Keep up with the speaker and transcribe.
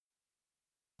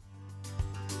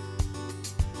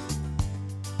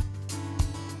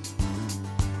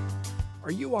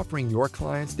Are you offering your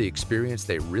clients the experience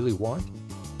they really want?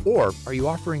 Or are you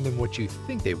offering them what you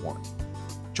think they want?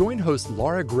 Join hosts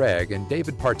Laura Gregg and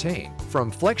David Partain from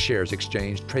FlexShares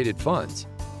Exchange Traded Funds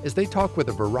as they talk with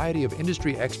a variety of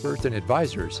industry experts and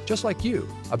advisors just like you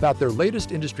about their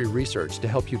latest industry research to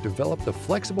help you develop the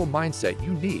flexible mindset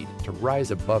you need to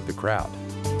rise above the crowd.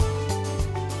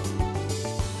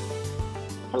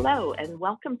 Hello, and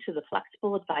welcome to the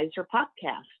Flexible Advisor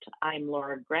Podcast. I'm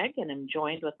Laura Gregg, and I'm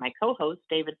joined with my co-host,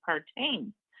 David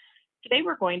Partain. Today,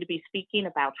 we're going to be speaking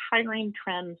about hiring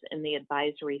trends in the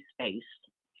advisory space.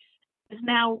 Is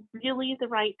now really the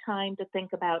right time to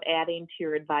think about adding to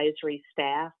your advisory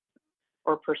staff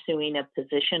or pursuing a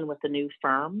position with a new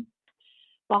firm?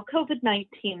 While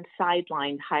COVID-19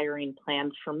 sidelined hiring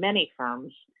plans for many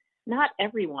firms, not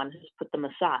everyone has put them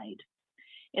aside.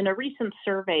 In a recent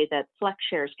survey that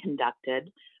FlexShares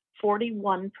conducted,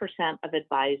 41% of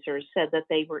advisors said that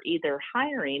they were either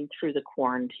hiring through the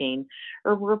quarantine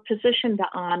or were positioned to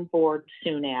onboard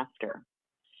soon after.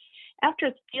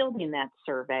 After fielding that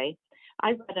survey, I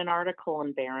read an article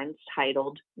in Barron's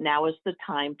titled, "Now is the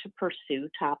Time to Pursue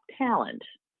Top Talent."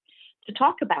 To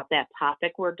talk about that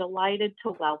topic, we're delighted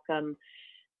to welcome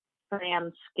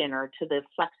Fran to the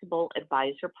Flexible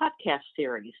Advisor podcast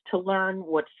series to learn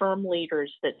what firm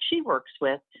leaders that she works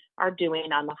with are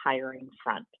doing on the hiring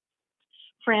front.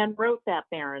 Fran wrote that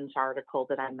Barron's article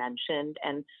that I mentioned,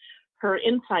 and her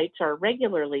insights are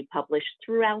regularly published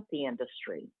throughout the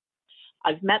industry.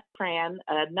 I've met Fran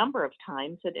a number of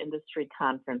times at industry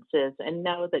conferences and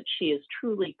know that she is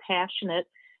truly passionate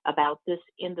about this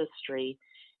industry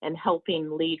and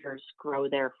helping leaders grow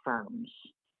their firms.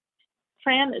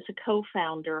 Fran is a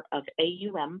co-founder of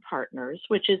AUM Partners,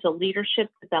 which is a leadership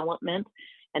development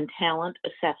and talent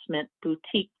assessment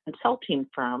boutique consulting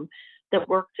firm that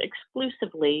works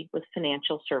exclusively with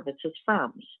financial services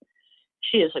firms.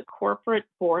 She is a corporate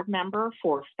board member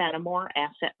for Fenimore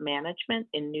Asset Management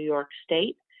in New York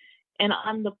State and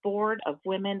on the board of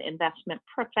Women Investment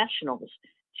Professionals,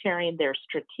 chairing their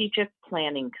strategic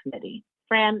planning committee.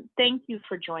 Fran, thank you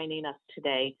for joining us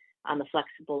today on the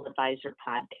Flexible Advisor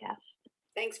podcast.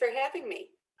 Thanks for having me.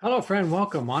 Hello, Fran.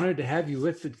 Welcome. Honored to have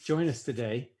you join us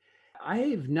today. I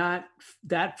am not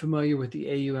that familiar with the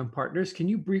AUM Partners. Can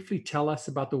you briefly tell us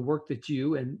about the work that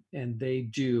you and they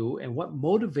do and what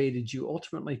motivated you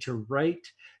ultimately to write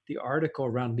the article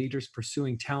around leaders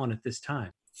pursuing talent at this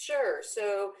time? Sure.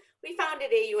 So we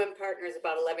founded AUM Partners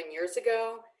about 11 years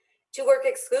ago to work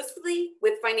exclusively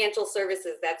with financial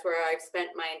services. That's where I've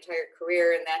spent my entire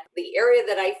career, and that's the area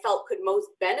that I felt could most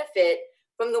benefit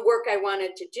from the work I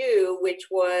wanted to do, which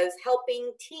was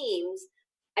helping teams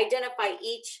identify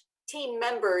each team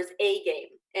member's A game.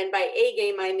 And by A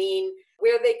game, I mean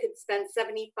where they could spend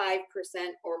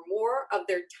 75% or more of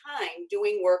their time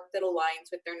doing work that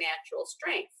aligns with their natural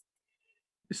strengths.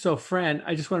 So, Fran,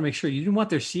 I just want to make sure you didn't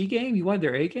want their C game, you wanted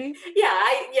their A game?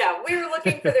 Yeah, we were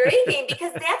looking for their A game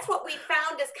because that's what we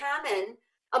found is common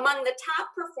among the top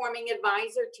performing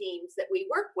advisor teams that we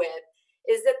work with,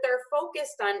 is that they're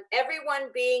focused on everyone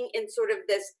being in sort of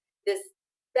this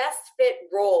best fit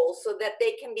role so that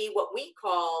they can be what we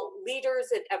call leaders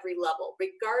at every level,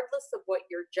 regardless of what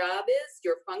your job is,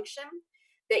 your function,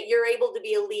 that you're able to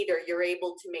be a leader, you're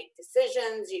able to make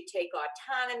decisions, you take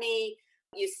autonomy,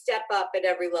 you step up at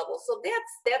every level. So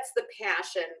that's the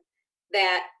passion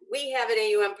that we have at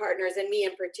AUM Partners, and me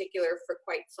in particular, for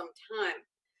quite some time.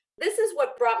 This is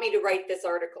what brought me to write this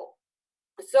article.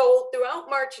 So throughout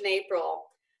March and April,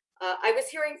 I was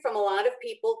hearing from a lot of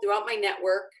people throughout my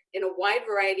network in a wide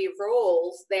variety of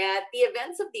roles that the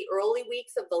events of the early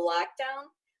weeks of the lockdown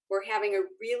were having a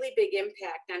really big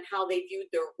impact on how they viewed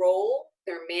their role,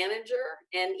 their manager,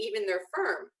 and even their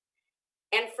firm.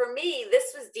 And for me,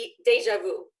 this was deja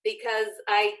vu because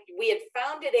we had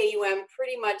founded AUM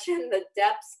pretty much in the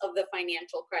depths of the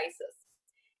financial crisis.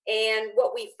 And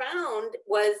what we found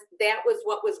was that was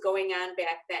what was going on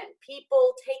back then.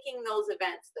 People taking those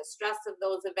events, the stress of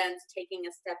those events, taking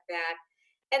a step back,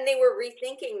 and they were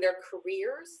rethinking their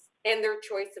careers and their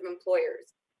choice of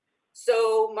employers.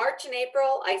 So March and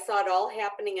April, I saw it all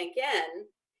happening again.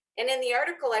 And in the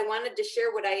article, I wanted to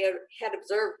share what I had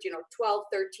observed, 12,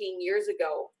 13 years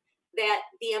ago, that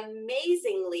the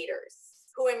amazing leaders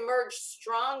who emerged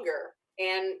stronger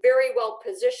and very well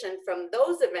positioned from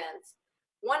those events,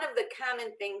 one of the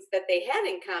common things that they had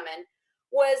in common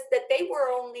was that they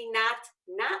were only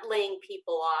not laying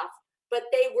people off, but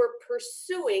they were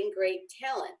pursuing great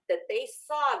talent, that they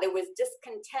saw there was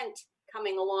discontent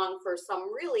coming along for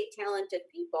some really talented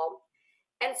people.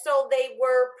 And so they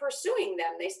were pursuing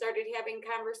them. They started having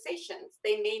conversations.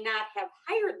 They may not have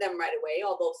hired them right away,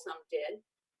 although some did,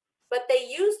 But they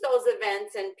used those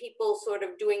events and people sort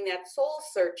of doing that soul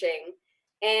searching,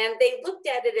 and they looked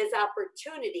at it as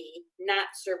opportunity, not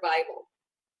survival.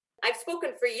 I've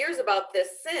spoken for years about this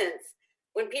since,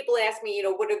 when people ask me,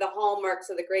 what are the hallmarks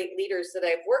of the great leaders that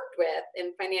I've worked with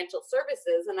in financial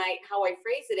services? And how I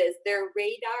phrase it is their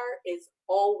radar is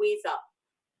always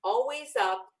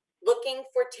up, looking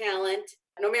for talent,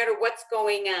 no matter what's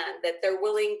going on, that they're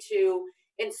willing to,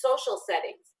 in social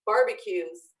settings,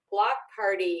 barbecues, block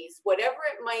parties, whatever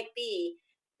it might be,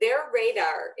 their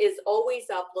radar is always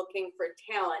up looking for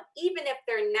talent, even if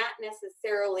they're not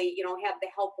necessarily, have the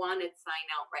help wanted sign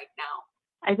out right now.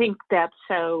 I think that's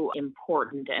so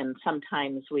important, and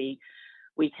sometimes we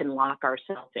can lock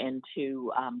ourselves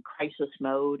into crisis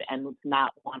mode and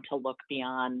not want to look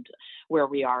beyond where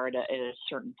we are at a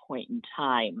certain point in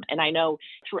time. And I know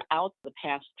throughout the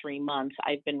past 3 months,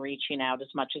 I've been reaching out as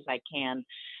much as I can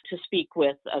to speak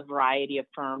with a variety of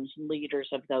firms, leaders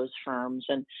of those firms.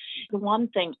 And the one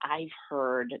thing I've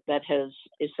heard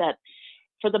is that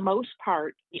for the most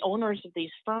part, the owners of these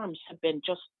firms have been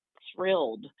just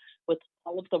thrilled with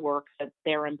all of the work that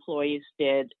their employees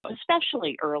did,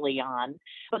 especially early on,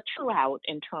 but throughout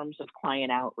in terms of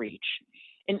client outreach.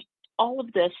 And all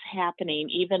of this happening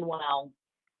even while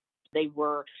they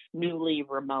were newly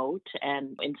remote,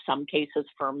 and in some cases,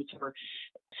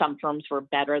 some firms were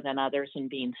better than others in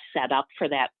being set up for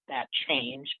that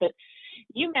change. But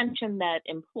you mentioned that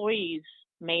employees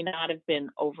may not have been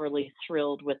overly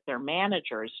thrilled with their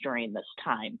managers during this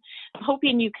time. I'm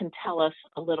hoping you can tell us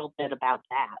a little bit about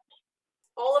that.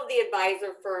 All of the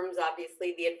advisor firms,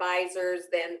 obviously, the advisors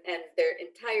and their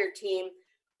entire team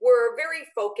were very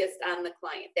focused on the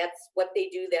client. That's what they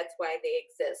do. That's why they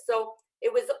exist. So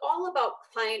it was all about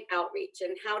client outreach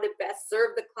and how to best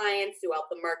serve the clients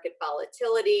throughout the market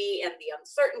volatility and the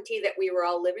uncertainty that we were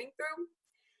all living through.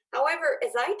 However,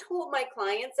 as I told my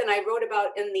clients, and I wrote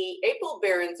about in the April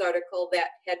Barron's article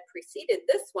that had preceded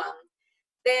this one,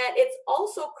 that it's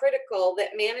also critical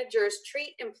that managers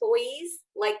treat employees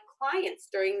like clients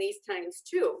during these times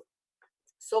too.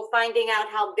 So finding out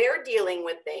how they're dealing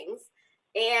with things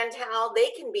and how they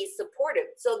can be supportive.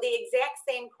 So the exact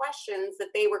same questions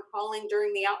that they were calling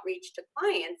during the outreach to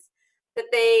clients,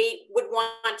 that they would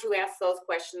want to ask those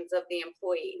questions of the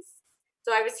employees.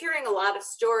 So I was hearing a lot of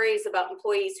stories about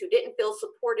employees who didn't feel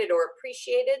supported or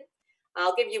appreciated.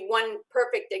 I'll give you one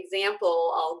perfect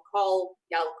example. I'll call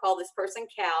this person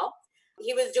Cal.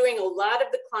 He was doing a lot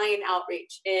of the client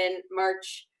outreach in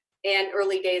March and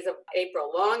early days of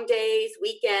April, long days,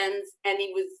 weekends, and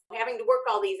he was having to work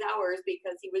all these hours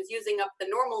because he was using up the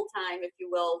normal time, if you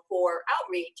will, for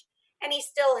outreach, and he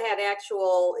still had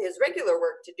his regular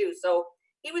work to do. So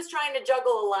he was trying to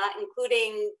juggle a lot,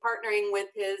 including partnering with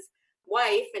his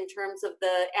wife in terms of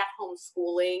the at-home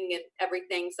schooling and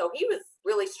everything. So he was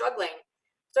really struggling.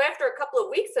 So after a couple of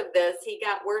weeks of this, he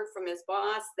got word from his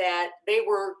boss that they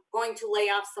were going to lay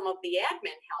off some of the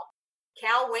admin help.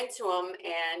 Cal went to him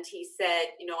and he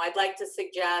said, I'd like to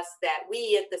suggest that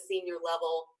we at the senior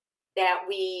level, that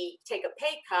we take a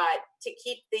pay cut to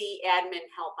keep the admin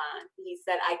help on. He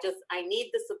said, I need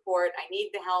the support. I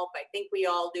need the help. I think we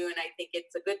all do. And I think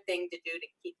it's a good thing to do to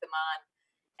keep them on.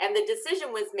 And the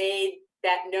decision was made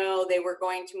that no, they were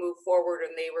going to move forward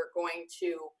and they were going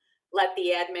to let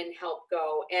the admin help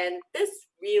go. And this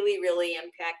really, really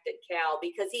impacted Cal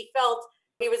because he felt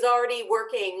he was already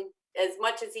working as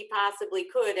much as he possibly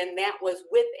could, and that was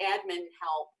with admin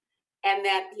help, and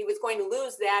that he was going to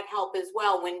lose that help as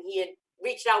well when he had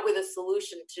reached out with a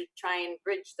solution to try and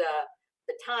bridge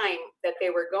the time that they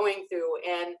were going through.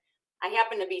 And I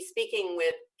happened to be speaking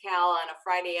with Cal on a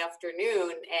Friday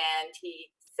afternoon, and he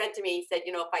said to me, he said,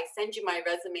 if I send you my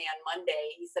resume on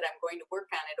Monday, he said, I'm going to work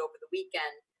on it over the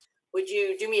weekend. Would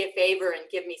you do me a favor and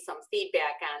give me some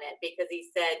feedback on it? Because he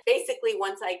said, basically,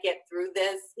 once I get through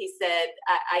this, he said,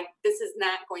 this is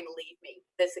not going to leave me.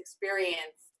 This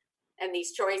experience and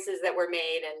these choices that were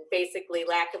made and basically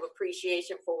lack of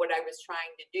appreciation for what I was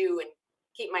trying to do and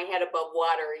keep my head above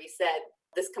water. He said,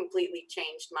 this completely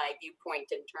changed my viewpoint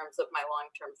in terms of my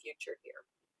long-term future here.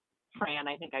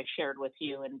 Fran, I think I shared with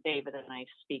you, and David and I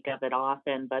speak of it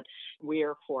often, but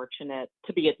we're fortunate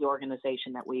to be at the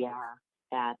organization that we are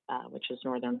at, which is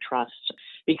Northern Trust,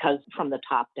 because from the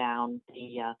top down,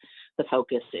 the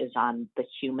focus is on the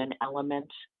human element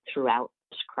throughout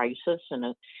this crisis,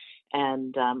 and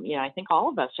I think all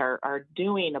of us are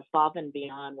doing above and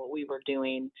beyond what we were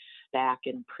doing back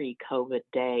in pre-COVID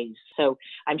days. So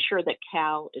I'm sure that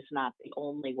Cal is not the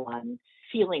only one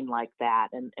feeling like that,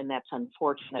 and that's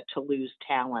unfortunate to lose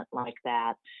talent like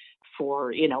that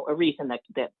for a reason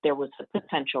that there was a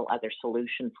potential other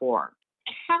solution for.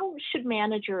 How should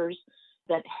managers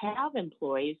that have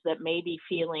employees that may be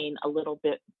feeling a little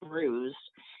bit bruised,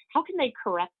 how can they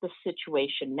correct the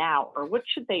situation now? Or what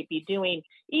should they be doing,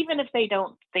 even if they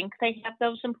don't think they have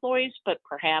those employees, but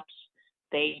perhaps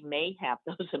they may have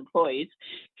those employees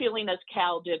feeling as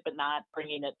Cal did, but not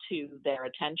bringing it to their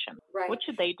attention? Right. What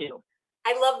should they do?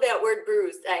 I love that word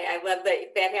bruised. I love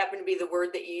that that happened to be the word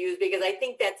that you use, because I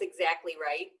think that's exactly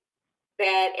right.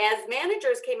 That as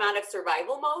managers came out of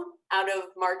survival mode out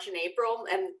of March and April,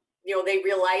 and they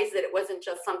realized that it wasn't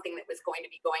just something that was going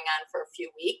to be going on for a few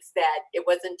weeks, that it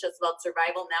wasn't just about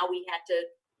survival. Now we had to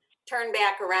turn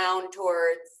back around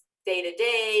towards day to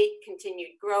day,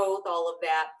 continued growth, all of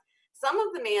that. Some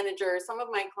of the managers, some of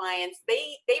my clients,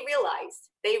 they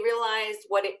realized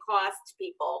what it cost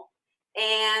people,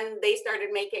 and they started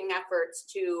making efforts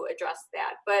to address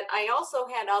that. But I also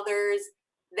had others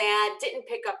that didn't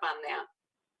pick up on that,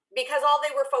 because all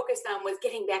they were focused on was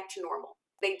getting back to normal.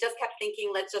 They just kept thinking,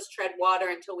 let's just tread water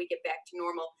until we get back to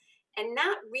normal, and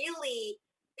not really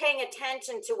paying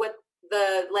attention to what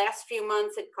the last few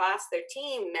months had cost their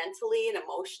team mentally and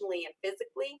emotionally and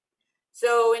physically.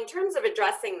 So in terms of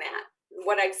addressing that,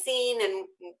 what I've seen and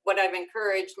what I've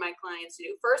encouraged my clients to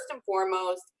do, first and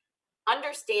foremost,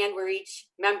 understand where each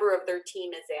member of their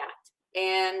team is at.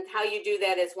 And how you do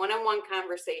that is one-on-one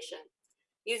conversation,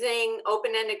 using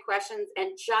open-ended questions,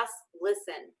 and just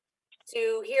listen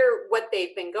to hear what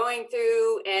they've been going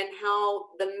through and how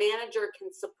the manager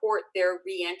can support their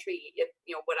reentry, if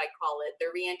what I call it,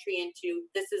 their reentry into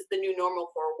this is the new normal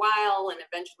for a while and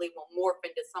eventually will morph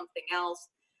into something else.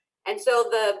 And so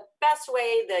the best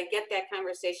way to get that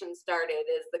conversation started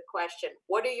is the question,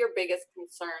 what are your biggest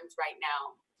concerns right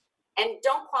now? And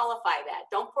don't qualify that.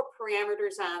 Don't put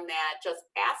parameters on that. Just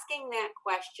asking that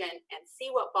question and see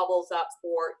what bubbles up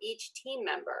for each team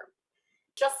member.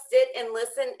 Just sit and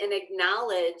listen and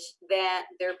acknowledge that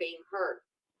they're being heard.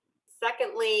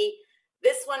 Secondly,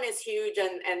 this one is huge,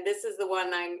 and this is the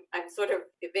one I'm sort of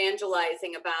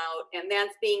evangelizing about, and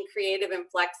that's being creative and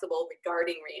flexible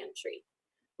regarding reentry.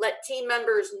 Let team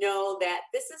members know that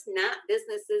this is not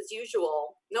business as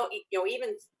usual. No,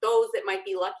 even those that might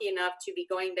be lucky enough to be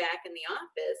going back in the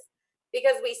office,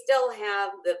 because we still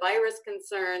have the virus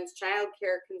concerns,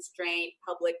 childcare constraint,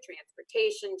 public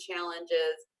transportation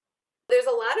challenges. There's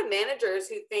a lot of managers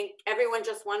who think everyone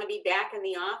just want to be back in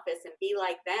the office and be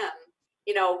like them.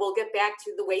 We'll get back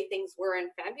to the way things were in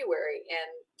February. And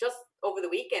just over the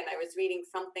weekend, I was reading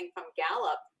something from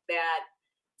Gallup that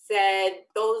said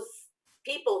those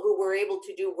people who were able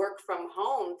to do work from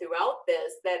home throughout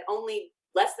this, that only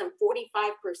less than 45%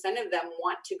 of them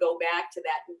want to go back to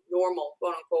that normal,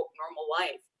 quote unquote, normal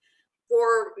life.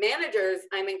 For managers,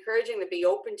 I'm encouraging to be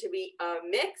open to be a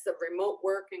mix of remote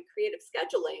work and creative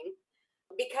scheduling,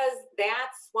 because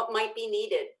that's what might be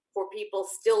needed for people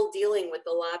still dealing with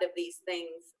a lot of these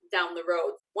things down the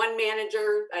road. One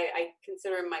manager, I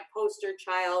consider him my poster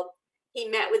child. He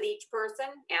met with each person,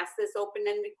 asked this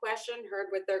open-ended question, heard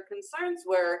what their concerns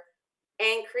were,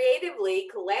 and creatively,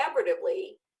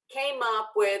 collaboratively came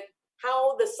up with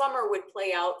how the summer would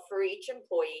play out for each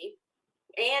employee,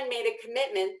 and made a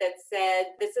commitment that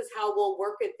said, this is how we'll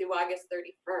work it through August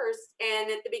 31st. And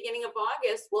at the beginning of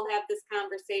August, we'll have this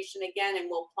conversation again, and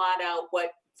we'll plot out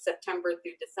what September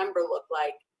through December look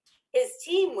like. His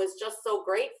team was just so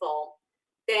grateful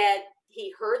that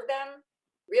he heard them,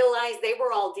 realized they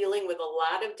were all dealing with a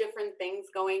lot of different things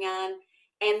going on,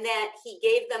 and that he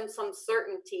gave them some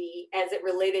certainty as it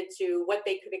related to what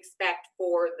they could expect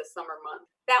for the summer month.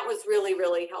 That was really,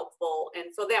 really helpful. And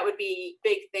so that would be a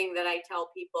big thing that I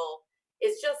tell people,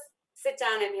 is just sit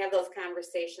down and have those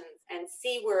conversations and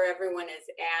see where everyone is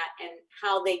at and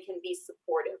how they can be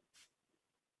supportive.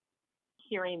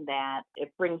 Hearing that,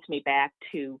 it brings me back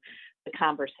to the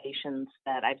conversations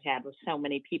that I've had with so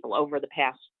many people over the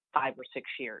past 5 or 6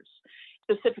 years,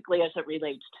 specifically as it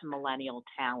relates to millennial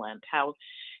talent, how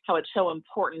it's so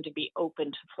important to be open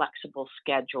to flexible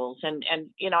schedules. And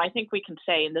I think we can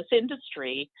say in this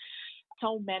industry,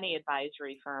 so many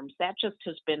advisory firms, that just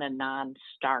has been a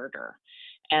non-starter.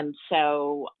 And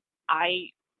so I,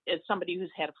 as somebody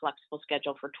who's had a flexible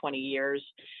schedule for 20 years,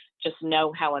 just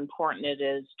know how important it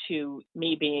is to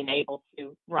me being able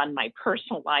to run my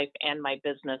personal life and my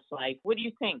business life. What do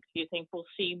you think? Do you think we'll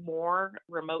see more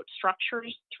remote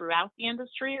structures throughout the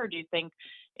industry, or do you think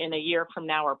in a year from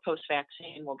now or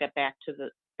post-vaccine we'll get back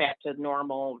to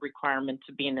normal requirement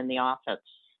to being in the office?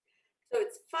 So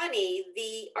it's funny,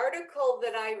 the article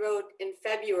that I wrote in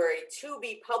February to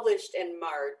be published in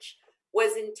March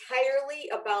was entirely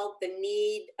about the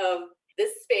need of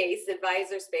this space,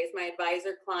 advisor space, my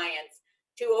advisor clients,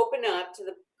 to open up to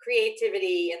the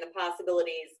creativity and the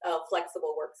possibilities of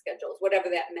flexible work schedules, whatever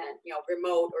that meant,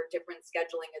 remote or different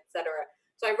scheduling, et cetera.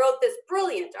 So I wrote this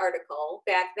brilliant article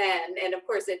back then. And of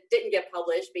course, it didn't get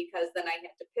published because then I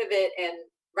had to pivot and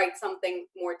write something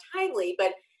more timely.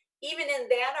 But even in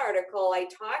that article, I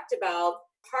talked about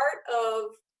part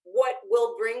of what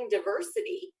will bring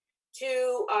diversity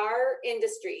to our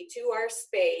industry, to our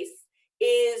space,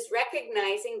 is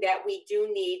recognizing that we do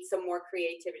need some more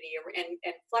creativity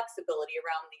and flexibility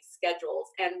around these schedules.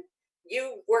 And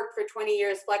you worked for 20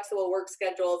 years, flexible work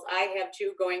schedules. I have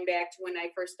too, going back to when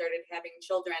I first started having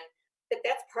children.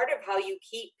 That's part of how you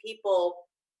keep people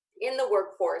in the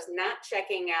workforce, not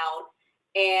checking out,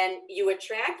 and you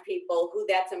attract people who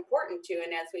that's important to.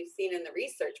 And as we've seen in the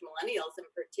research, millennials in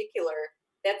particular,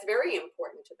 that's very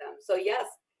important to them. So yes,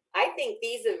 I think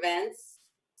these events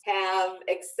have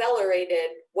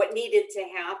accelerated what needed to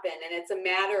happen. And it's a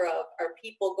matter of, are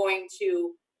people going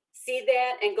to see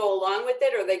that and go along with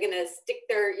it? Or are they going to stick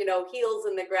their, heels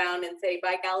in the ground and say,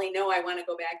 by golly, no, I want to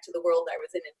go back to the world I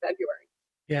was in February?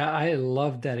 Yeah, I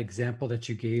love that example that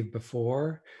you gave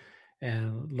before.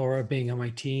 And Laura being on my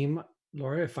team,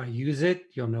 Laura, if I use it,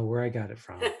 you'll know where I got it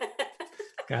from.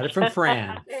 Got it from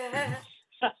Fran.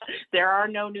 There are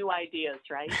no new ideas,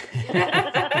 right?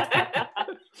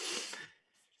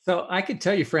 So I could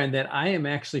tell you, Fran, that I am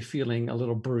actually feeling a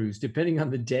little bruised, depending on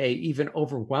the day, even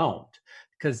overwhelmed,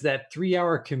 because that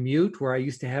 3-hour commute where I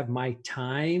used to have my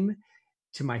time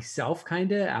to myself,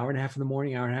 kind of hour and a half in the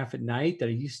morning, hour and a half at night, that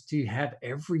I used to have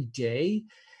every day.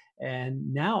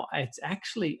 And now it's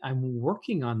actually, I'm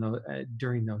working on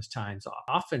during those times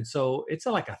often. So it's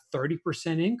like a 30%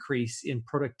 increase in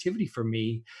productivity for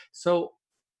me. So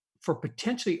for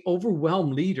potentially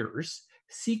overwhelmed leaders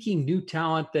seeking new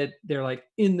talent that they're like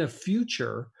in the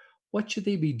future, what should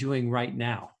they be doing right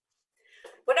now?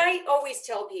 What I always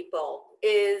tell people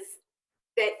is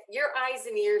that your eyes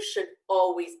and ears should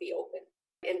always be open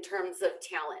in terms of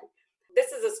talent.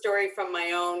 This is a story from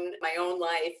my own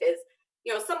life. Is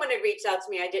someone had reached out to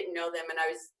me, I didn't know them, and I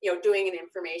was doing an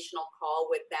informational call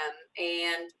with them,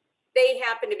 and they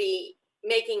happened to be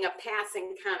making a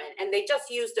passing comment, and they just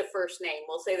used a first name.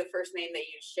 We'll say the first name they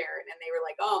used, Sharon, and they were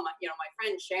like, "Oh, my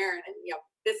friend Sharon, and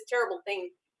this terrible thing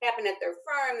happened at their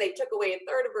firm. They took away a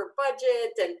third of her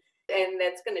budget, and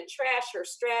that's going to trash her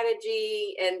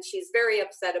strategy, and she's very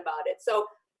upset about it." So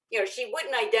she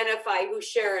wouldn't identify who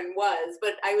Sharon was,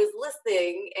 but I was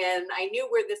listening and I knew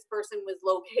where this person was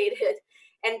located.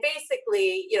 And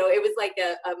basically, it was like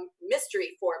a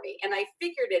mystery for me. And I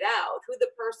figured it out who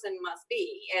the person must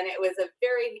be. And it was a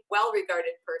very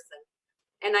well-regarded person.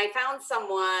 And I found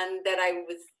someone that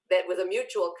was a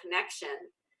mutual connection.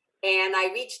 And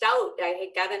I reached out, I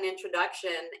had got an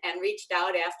introduction and reached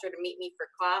out, asked her to meet me for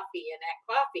coffee. And at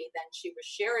coffee, then she was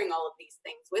sharing all of these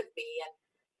things with me. And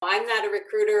I'm not a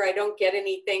recruiter. I don't get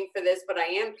anything for this, but I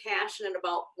am passionate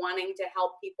about wanting to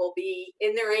help people be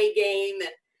in their A game.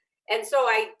 And so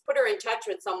I put her in touch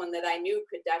with someone that I knew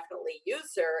could definitely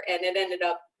use her. And it ended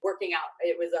up working out.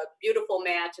 It was a beautiful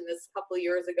match, and this a couple of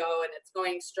years ago, and it's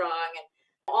going strong. And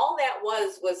all that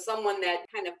was someone that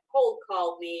kind of cold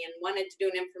called me and wanted to do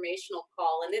an informational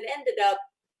call. And it ended up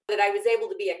that I was able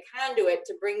to be a conduit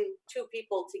to bring two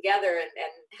people together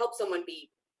and help someone be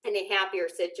in a happier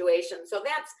situation. So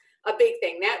that's a big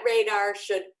thing. That radar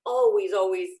should always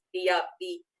be up.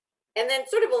 And then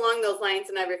sort of along those lines,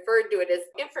 and I referred to it as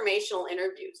informational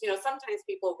interviews. Sometimes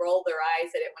people roll their eyes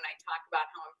at it when I talk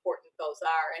about how important those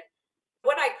are. And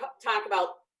what I talk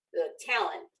about the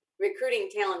talent, recruiting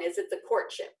talent, is it's a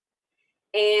courtship.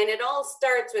 And it all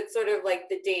starts with sort of like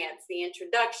the dance, the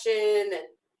introduction, and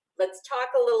let's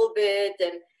talk a little bit.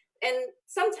 And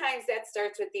sometimes that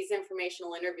starts with these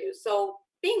informational interviews. So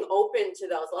being open to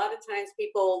those. A lot of times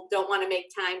people don't want to make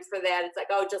time for that. It's like,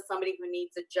 oh, just somebody who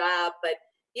needs a job. But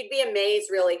you'd be amazed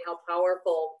really how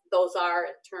powerful those are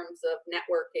in terms of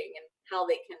networking and how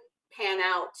they can pan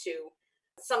out to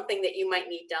something that you might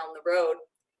need down the road.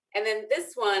 And then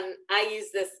this one, I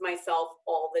use this myself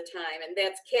all the time, and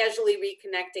that's casually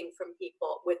reconnecting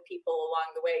with people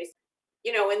along the way.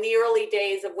 In the early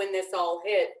days of when this all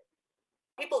hit,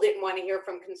 people didn't want to hear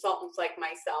from consultants like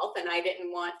myself, and I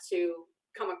didn't want to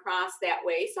come across that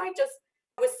way. So I just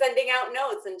was sending out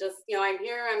notes and just, I'm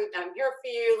here for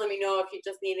you. Let me know if you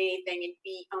just need anything. And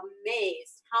be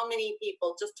amazed how many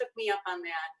people just took me up on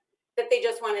that they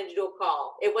just wanted to do a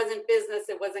call. It wasn't business.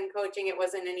 It wasn't coaching. It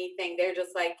wasn't anything. They're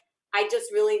just like, I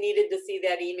just really needed to see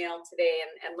that email today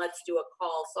and let's do a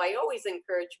call. So I always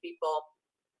encourage people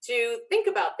to think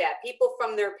about that. People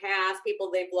from their past, people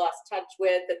they've lost touch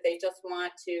with, that they just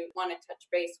want to touch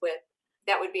base with.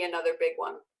 That would be another big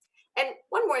one. And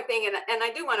one more thing, and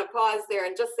I do want to pause there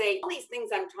and just say all these things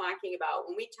I'm talking about,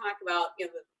 when we talk about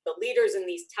the leaders in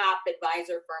these top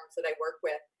advisor firms that I work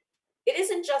with, it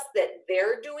isn't just that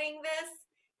they're doing this,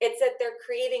 it's that they're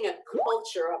creating a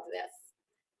culture of this.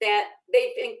 That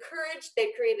they've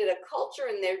created a culture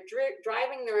and they're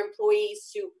driving their employees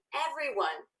to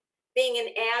everyone being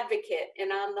an advocate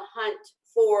and on the hunt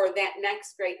for that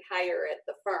next great hire at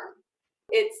the firm.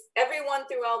 It's everyone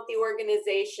throughout the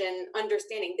organization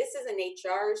understanding this isn't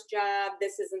HR's job,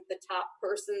 this isn't the top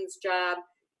person's job.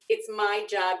 It's my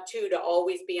job too to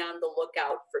always be on the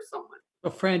lookout for someone.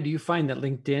 Well, Fran, do you find that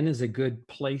LinkedIn is a good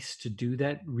place to do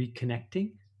that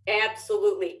reconnecting?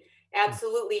 Absolutely.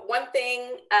 Absolutely. One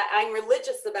thing I'm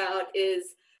religious about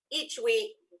is each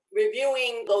week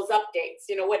reviewing those updates,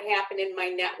 what happened in my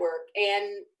network.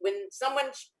 And when someone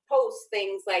posts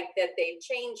things like that they've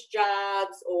changed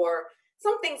jobs or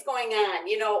something's going on,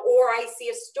 or I see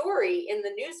a story in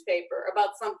the newspaper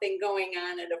about something going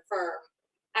on at a firm,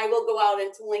 I will go out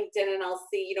into LinkedIn and I'll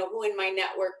see, who in my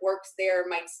network works there,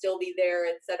 might still be there,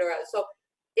 et cetera. So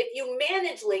if you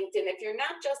manage LinkedIn, if you're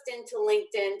not just into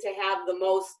LinkedIn to have the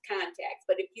most contacts,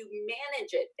 but if you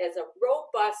manage it as a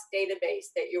robust database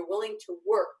that you're willing to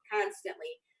work constantly,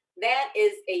 that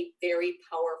is a very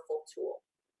powerful tool.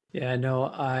 Yeah, no,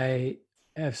 I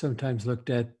have sometimes looked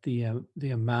at the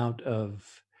amount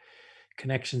of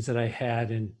connections that I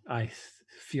had, and I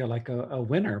feel like a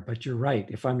winner. But you're right.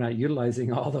 If I'm not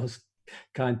utilizing all those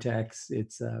contacts,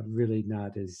 it's really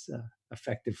not as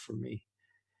effective for me.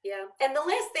 Yeah. And the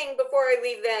last thing before I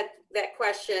leave that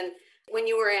question, when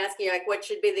you were asking like what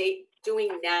should be they doing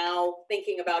now,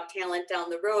 thinking about talent down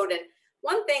the road, and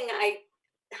one thing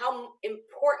how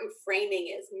important framing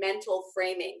is, mental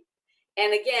framing.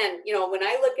 And again, when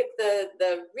I look at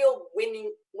the real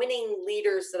winning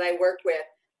leaders that I work with,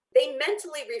 they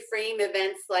mentally reframe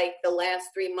events like the last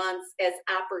 3 months as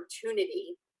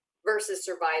opportunity versus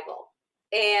survival.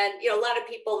 And a lot of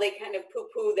people, they kind of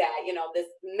poo-poo that, this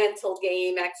mental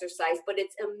game exercise, but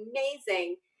it's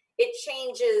amazing. It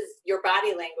changes your body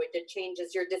language, it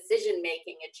changes your decision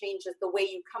making, it changes the way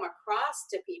you come across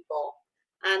to people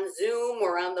on Zoom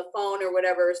or on the phone or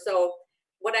whatever. So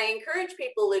what I encourage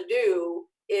people to do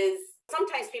is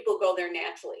sometimes people go there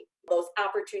naturally, those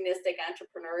opportunistic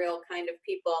entrepreneurial kind of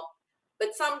people.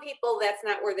 But some people, that's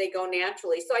not where they go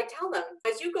naturally. So I tell them,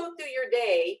 as you go through your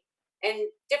day and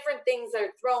different things are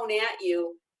thrown at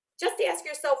you, just ask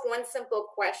yourself one simple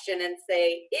question and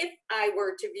say, if I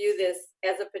were to view this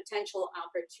as a potential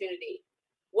opportunity,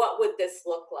 what would this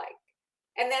look like?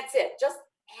 And that's it. Just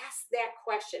ask that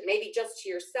question, maybe just to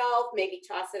yourself, maybe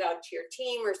toss it out to your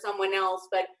team or someone else.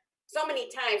 But so many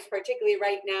times, particularly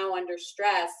right now under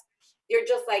stress, you're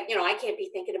just like, I can't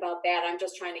be thinking about that. I'm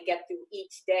just trying to get through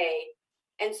each day.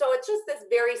 And so it's just this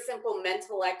very simple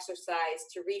mental exercise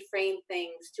to reframe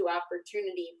things to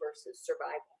opportunity versus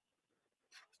survival.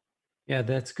 Yeah,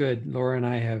 that's good. Laura and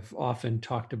I have often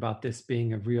talked about this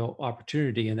being a real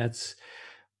opportunity, and that's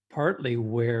partly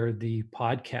where the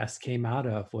podcast came out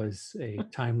of, was a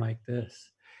time like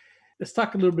this. Let's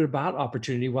talk a little bit about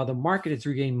opportunity. While the market has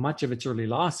regained much of its early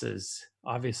losses,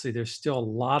 obviously there's still a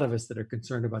lot of us that are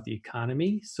concerned about the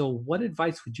economy. So what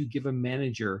advice would you give a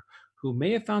manager who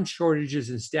may have found shortages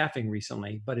in staffing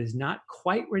recently, but is not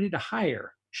quite ready to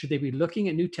hire? Should they be looking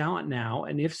at new talent now?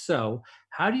 And if so,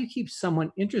 how do you keep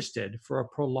someone interested for a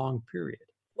prolonged period?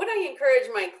 What I encourage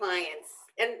my clients,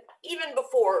 and even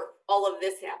before all of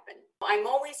this happened, I'm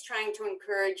always trying to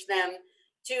encourage them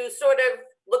to sort of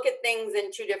look at things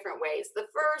in two different ways. The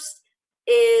first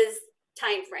is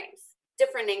time frames,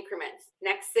 different increments,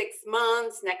 next 6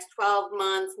 months, next 12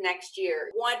 months, next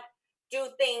year. What do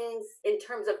things in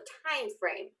terms of time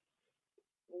frame?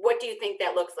 What do you think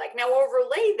that looks like? Now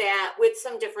overlay that with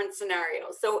some different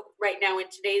scenarios. So right now in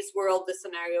today's world, the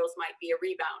scenarios might be a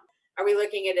rebound. Are we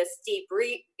looking at a steep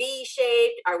V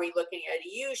shape? Are we looking at a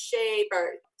U shape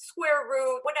or square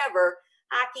root, whatever,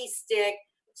 hockey stick?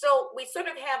 So we sort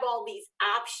of have all these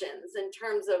options in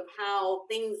terms of how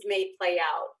things may play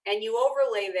out. And you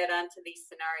overlay that onto these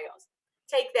scenarios.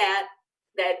 Take that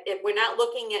if we're not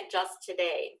looking at just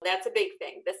today, that's a big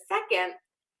thing. The second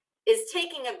is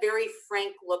taking a very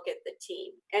frank look at the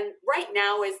team. And right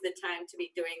now is the time to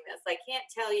be doing this. I can't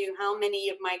tell you how many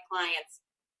of my clients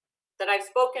that I've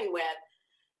spoken with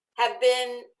have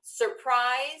been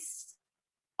surprised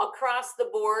across the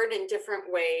board in different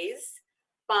ways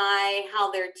by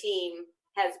how their team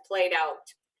has played out.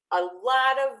 A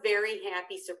lot of very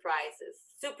happy surprises,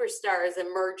 superstars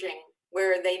emerging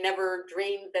where they never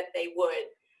dreamed that they would,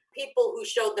 people who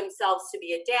showed themselves to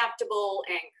be adaptable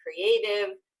and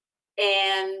creative.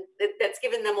 And that's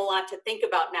given them a lot to think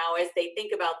about now as they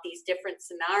think about these different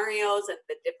scenarios and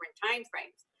the different time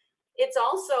frames. It's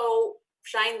also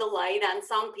shined the light on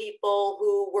some people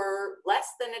who were less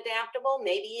than adaptable,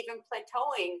 maybe even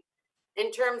plateauing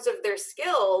in terms of their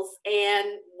skills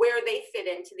and where they fit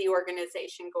into the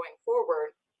organization going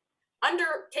forward.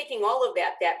 Undertaking all of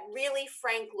that really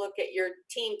frank look at your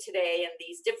team today and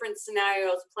these different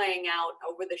scenarios playing out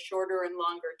over the shorter and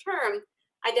longer term,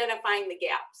 identifying the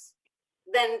gaps.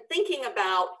 Then thinking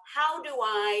about, how do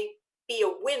I be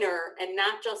a winner and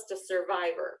not just a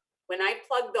survivor? When I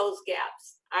plug those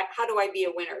gaps, how do I be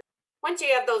a winner? Once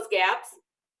you have those gaps,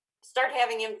 start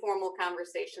having informal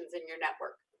conversations in your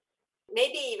network.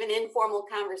 Maybe even informal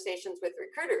conversations with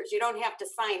recruiters. You don't have to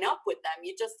sign up with them.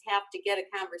 You just have to get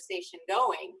a conversation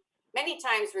going. Many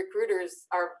times recruiters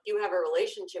you have a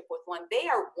relationship with one. They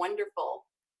are wonderful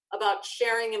about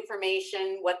sharing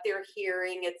information, what they're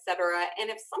hearing, et cetera. And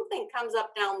if something comes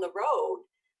up down the road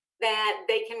that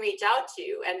they can reach out to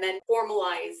you and then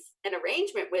formalize an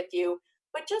arrangement with you,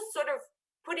 but just sort of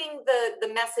putting the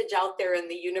message out there in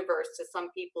the universe to some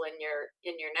people in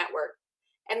your network.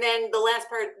 And then the last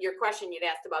part of your question you'd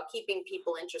asked about keeping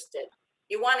people interested.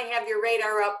 You want to have your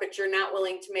radar up, but you're not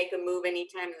willing to make a move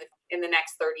anytime in the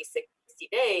next 30, 60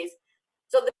 days.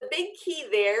 So the big key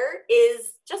there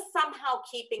is just somehow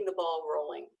keeping the ball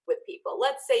rolling with people.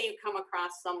 Let's say you come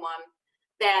across someone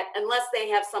that, unless they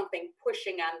have something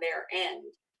pushing on their end,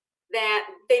 that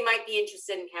they might be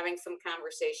interested in having some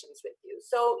conversations with you.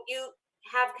 So you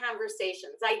have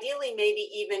conversations, ideally maybe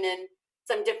even in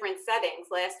some different settings.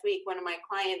 Last week, one of my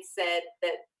clients said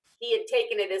that he had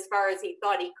taken it as far as he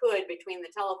thought he could between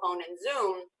the telephone and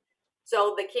Zoom.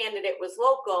 So the candidate was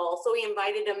local. So he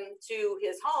invited him to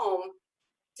his home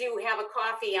to have a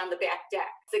coffee on the back deck,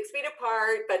 6 feet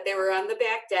apart, but they were on the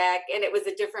back deck. And it was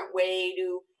a different way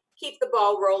to keep the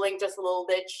ball rolling just a little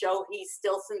bit, show he's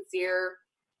still sincere,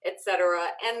 etc.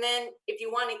 And then if you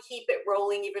want to keep it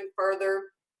rolling even further,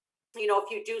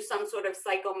 if you do some sort of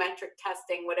psychometric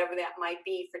testing, whatever that might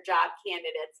be for job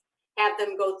candidates, have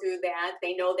them go through that.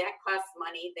 They know that costs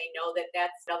money. They know that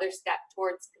that's another step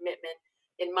towards commitment.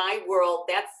 In my world,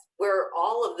 that's where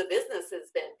all of the business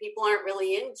has been. People aren't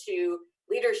really into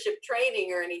leadership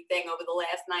training or anything over the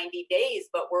last 90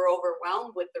 days, but we're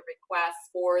overwhelmed with the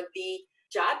requests for the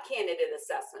job candidate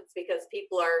assessments because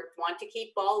people want to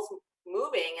keep balls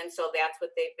moving. And so that's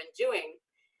what they've been doing.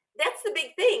 That's the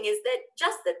big thing, is that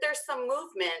just that there's some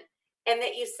movement and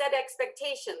that you set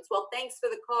expectations. Well, thanks for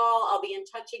the call. I'll be in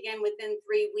touch again within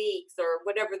 3 weeks or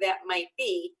whatever that might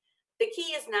be. The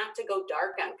key is not to go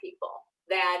dark on people,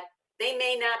 that they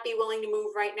may not be willing to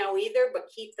move right now either,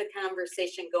 but keep the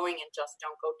conversation going and just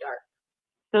don't go dark.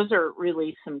 Those are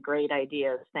really some great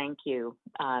ideas. Thank you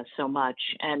so much.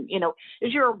 And,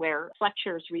 as you're aware,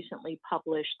 FlexShares recently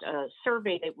published a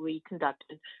survey that we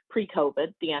conducted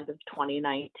pre-COVID, the end of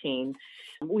 2019.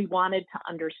 We wanted to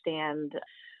understand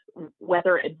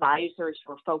whether advisors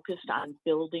were focused on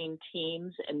building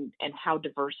teams and how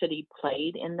diversity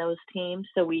played in those teams.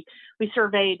 So we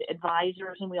surveyed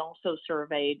advisors and we also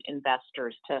surveyed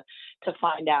investors to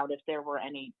find out if there were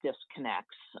any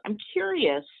disconnects. I'm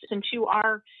curious, since you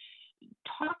are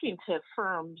talking to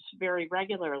firms very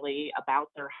regularly about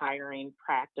their hiring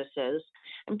practices,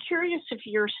 I'm curious if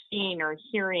you're seeing or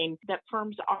hearing that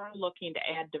firms are looking to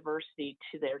add diversity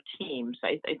to their teams.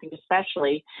 I think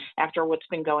especially after what's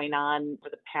been going on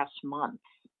for the past month.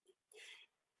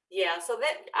 Yeah, so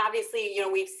that obviously,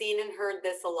 we've seen and heard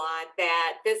this a lot,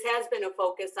 that this has been a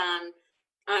focus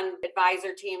on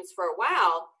advisor teams for a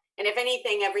while. And if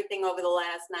anything, everything over the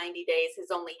last 90 days has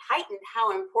only heightened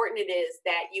how important it is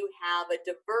that you have a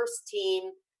diverse team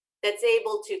that's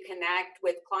able to connect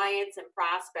with clients and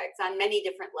prospects on many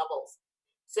different levels.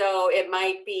 So it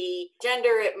might be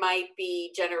gender, it might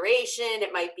be generation,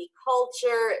 it might be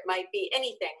culture, it might be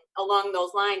anything along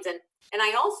those lines. And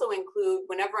I also include,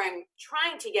 whenever I'm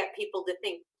trying to get people to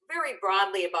think very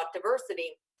broadly about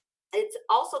diversity, it's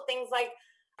also things like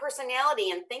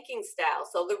personality and thinking style.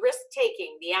 So the risk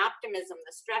taking, the optimism,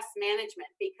 the stress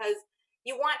management, because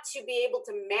you want to be able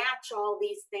to match all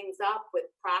these things up with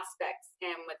prospects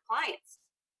and with clients.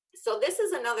 So this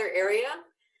is another area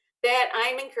that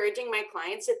I'm encouraging my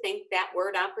clients to think that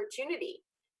word opportunity.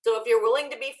 So if you're willing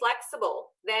to be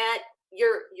flexible, that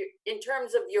you're in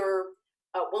terms of your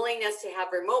willingness to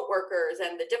have remote workers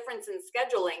and the difference in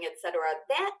scheduling, et cetera,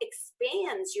 that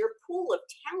expands your pool of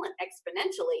talent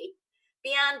exponentially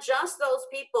beyond just those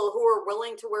people who are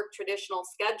willing to work traditional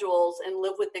schedules and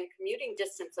live within commuting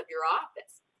distance of your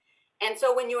office. And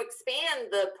so when you expand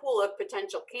the pool of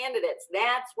potential candidates,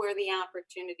 that's where the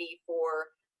opportunity for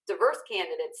diverse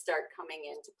candidates start coming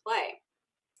into play.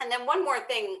 And then one more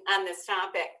thing on this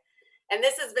topic, and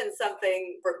this has been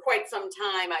something for quite some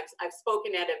time. I've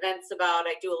spoken at events about.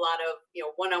 I do a lot of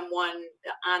one-on-one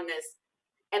on this,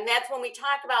 and that's when we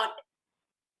talk about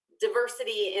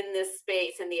diversity in this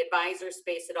space, in the advisor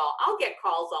space at all. I'll get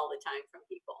calls all the time from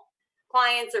people,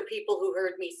 clients or people who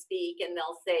heard me speak, and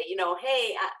they'll say,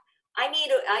 hey, I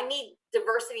need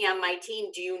diversity on my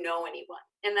team. Do you know anyone?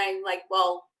 And I'm like,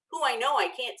 well, who I know, I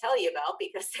can't tell you about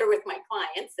because they're with my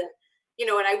clients, and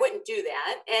I wouldn't do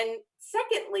that. And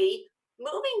secondly,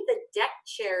 moving the deck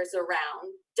chairs around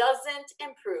doesn't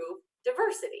improve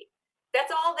diversity.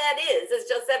 That's all that is. It's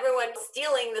just everyone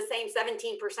stealing the same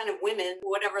 17% of women,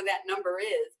 whatever that number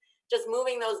is, just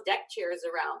moving those deck chairs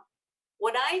around.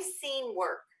 What I've seen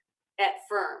work at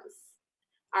firms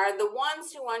are the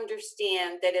ones who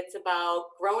understand that it's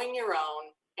about growing your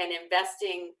own and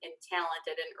investing in talent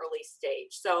at an early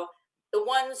stage. So the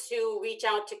ones who reach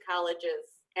out to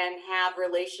colleges and have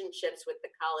relationships with the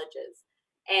colleges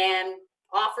and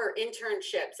offer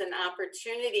internships and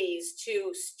opportunities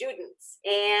to students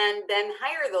and then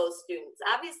hire those students.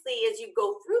 Obviously, as you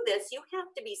go through this, you have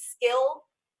to be skilled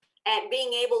at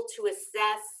being able to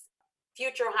assess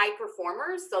future high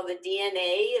performers, so the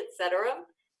DNA, et cetera.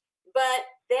 But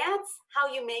that's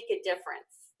how you make a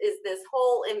difference, is this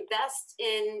whole invest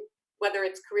in, whether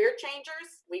it's career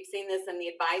changers. We've seen this in the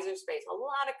advisor space, a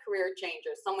lot of career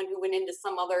changers, someone who went into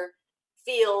some other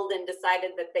field and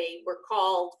decided that they were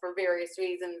called for various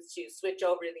reasons to switch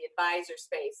over to the advisor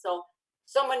space. So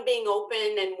someone being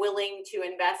open and willing to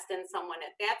invest in someone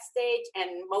at that stage,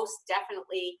 and most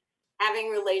definitely having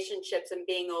relationships and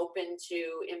being open to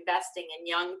investing in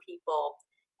young people.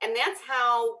 And that's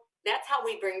how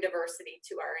we bring diversity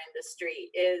to our industry.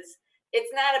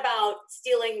 It's not about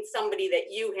stealing somebody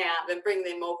that you have and bring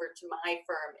them over to my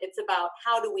firm. It's about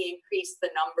how do we increase the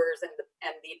numbers and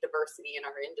the diversity in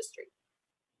our industry.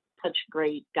 Such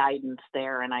great guidance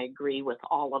there, and I agree with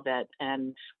all of it.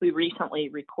 And we recently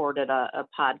recorded a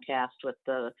podcast with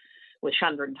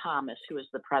Shundran Thomas, who is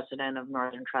the president of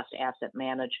Northern Trust Asset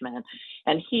Management,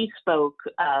 and he spoke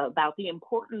about the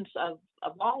importance of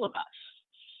all of us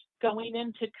going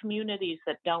into communities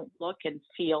that don't look and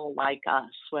feel like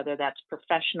us, whether that's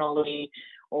professionally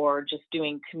or just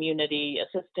doing community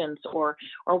assistance or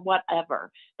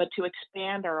whatever, but to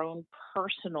expand our own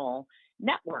personal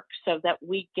network so that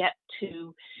we get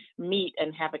to meet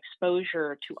and have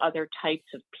exposure to other types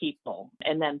of people,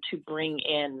 and then to bring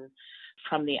in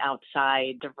from the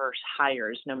outside diverse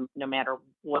hires, no matter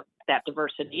what that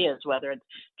diversity is, whether it's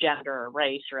gender or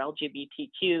race or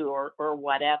LGBTQ or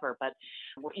whatever. But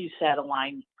what you said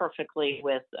aligned perfectly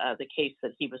with the case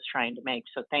that he was trying to make.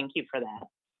 So thank you for that.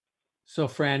 So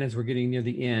Fran, as we're getting near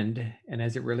the end, and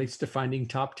as it relates to finding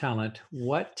top talent,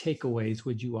 what takeaways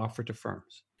would you offer to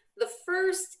firms? The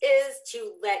first is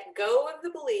to let go of the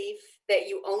belief that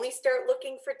you only start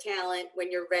looking for talent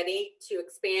when you're ready to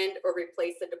expand or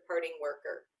replace a departing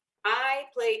worker. I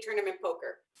play tournament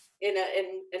poker. In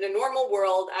a normal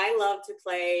world, I love to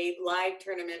play live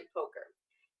tournament poker.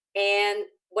 And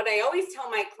what I always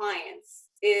tell my clients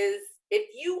is, if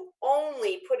you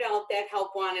only put out that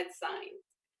help wanted sign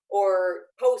or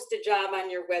post a job on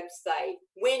your website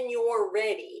when you're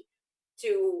ready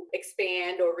to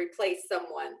expand or replace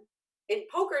someone, in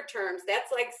poker terms,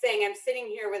 that's like saying I'm sitting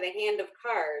here with a hand of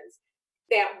cards.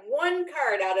 That one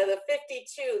card out of the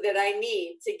 52 that I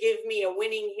need to give me a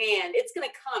winning hand, it's going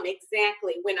to come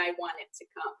exactly when I want it to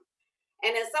come.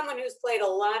 And as someone who's played a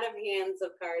lot of hands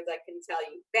of cards, I can tell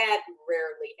you that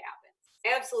rarely happens.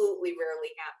 Absolutely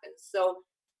rarely happens. So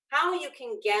how you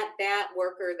can get that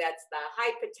worker that's the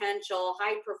high potential,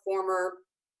 high performer,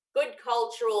 good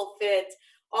cultural fit,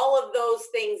 all of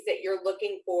those things that you're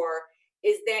looking for,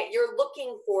 is that you're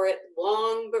looking for it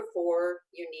long before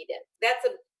you need it. That's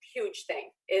a huge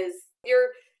thing, is you're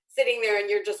sitting there and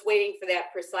you're just waiting for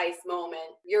that precise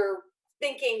moment. You're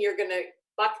thinking you're going to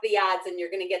buck the odds and you're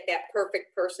going to get that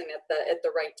perfect person at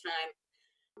the right time.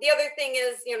 The other thing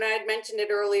is, I'd mentioned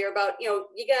it earlier about, you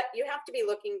have to be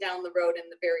looking down the road in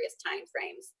the various time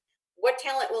frames. What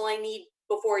talent will I need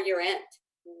before year end?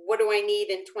 What do I need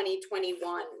in 2021?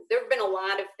 There have been a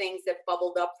lot of things that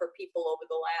bubbled up for people over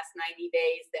the last 90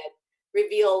 days that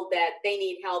revealed that they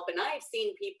need help. And I've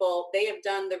seen people, they have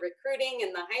done the recruiting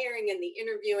and the hiring and the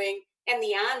interviewing and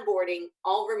the onboarding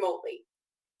all remotely,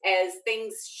 as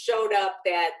things showed up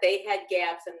that they had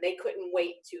gaps and they couldn't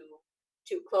wait to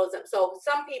close them. So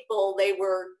some people, they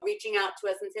were reaching out to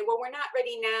us and say, well, we're not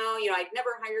ready now. I'd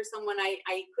never hire someone I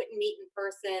couldn't meet in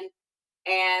person.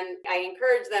 And I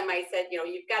encouraged them. I said,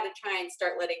 you've got to try and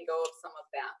start letting go of some of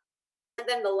that. And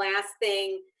then the last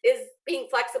thing is being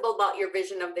flexible about your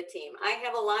vision of the team. I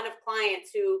have a lot of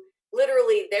clients who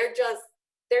literally they're just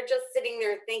sitting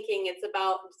there thinking it's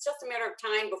just a matter of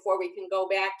time before we can go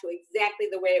back to exactly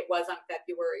the way it was on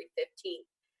February 15th.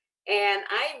 And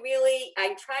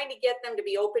I'm trying to get them to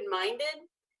be open-minded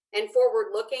and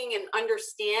forward-looking and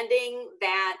understanding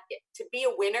that to be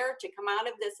a winner, to come out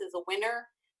of this as a winner,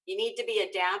 you need to be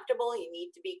adaptable, you need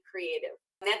to be creative.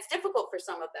 And that's difficult for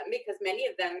some of them because many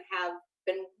of them have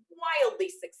been wildly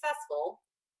successful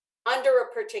under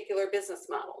a particular business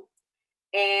model.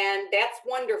 And that's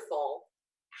wonderful.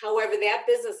 However, that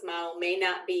business model may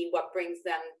not be what brings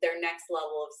them their next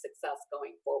level of success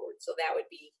going forward. So that would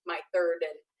be my third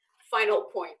and final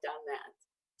point on that.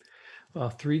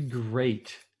 Well, three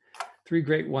great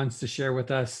ones to share with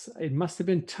us. It must have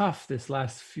been tough this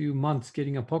last few months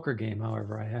getting a poker game.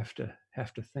 However, I have to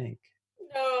think.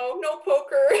 No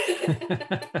poker.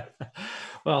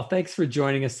 Well, thanks for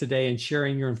joining us today and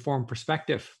sharing your informed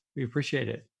perspective. We appreciate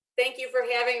it. Thank you for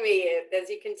having me. As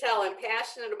you can tell, I'm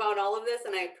passionate about all of this,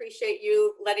 and I appreciate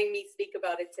you letting me speak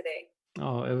about it today.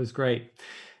 Oh, it was great.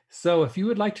 So if you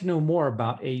would like to know more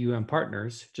about AUM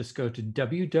Partners, just go to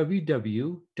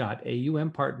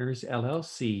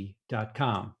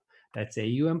www.aumpartnersllc.com. That's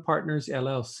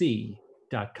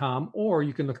aumpartnersllc.com, or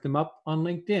you can look them up on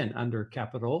LinkedIn under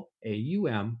capital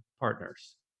AUM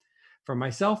Partners. For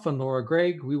myself and Laura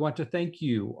Gregg, we want to thank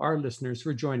you, our listeners,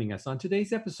 for joining us on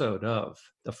today's episode of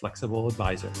The Flexible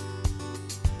Advisor.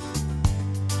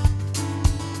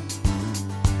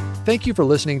 Thank you for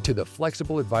listening to the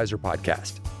Flexible Advisor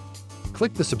podcast.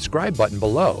 Click the subscribe button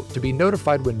below to be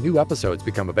notified when new episodes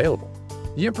become available.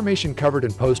 The information covered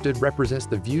and posted represents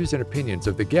the views and opinions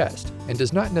of the guest and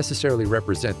does not necessarily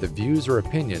represent the views or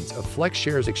opinions of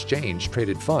FlexShares Exchange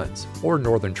Traded Funds or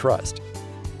Northern Trust.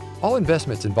 All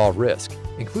investments involve risk,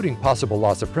 including possible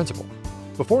loss of principal.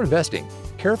 Before investing,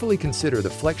 carefully consider the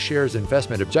FlexShares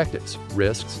investment objectives,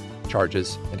 risks,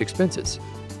 charges, and expenses.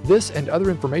 This and other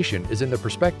information is in the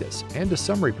prospectus and a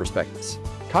summary prospectus,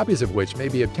 copies of which may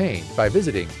be obtained by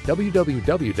visiting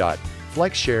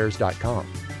www.flexshares.com.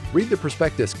 Read the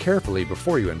prospectus carefully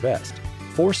before you invest.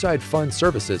 Foreside Fund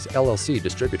Services, LLC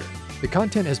distributor. The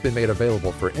content has been made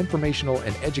available for informational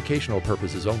and educational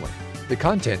purposes only. The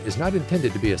content is not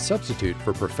intended to be a substitute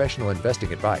for professional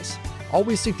investing advice.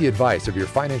 Always seek the advice of your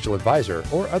financial advisor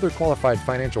or other qualified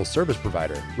financial service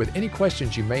provider with any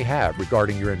questions you may have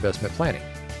regarding your investment planning.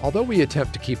 Although we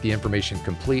attempt to keep the information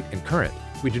complete and current,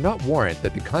 we do not warrant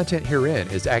that the content herein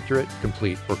is accurate,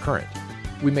 complete, or current.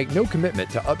 We make no commitment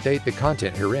to update the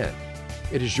content herein.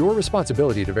 It is your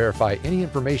responsibility to verify any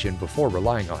information before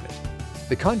relying on it.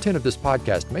 The content of this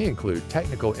podcast may include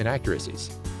technical inaccuracies.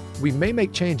 We may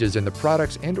make changes in the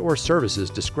products and/or services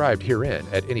described herein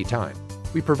at any time.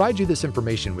 We provide you this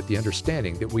information with the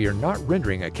understanding that we are not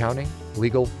rendering accounting,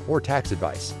 legal, or tax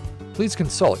advice. Please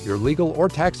consult your legal or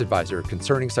tax advisor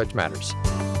concerning such matters.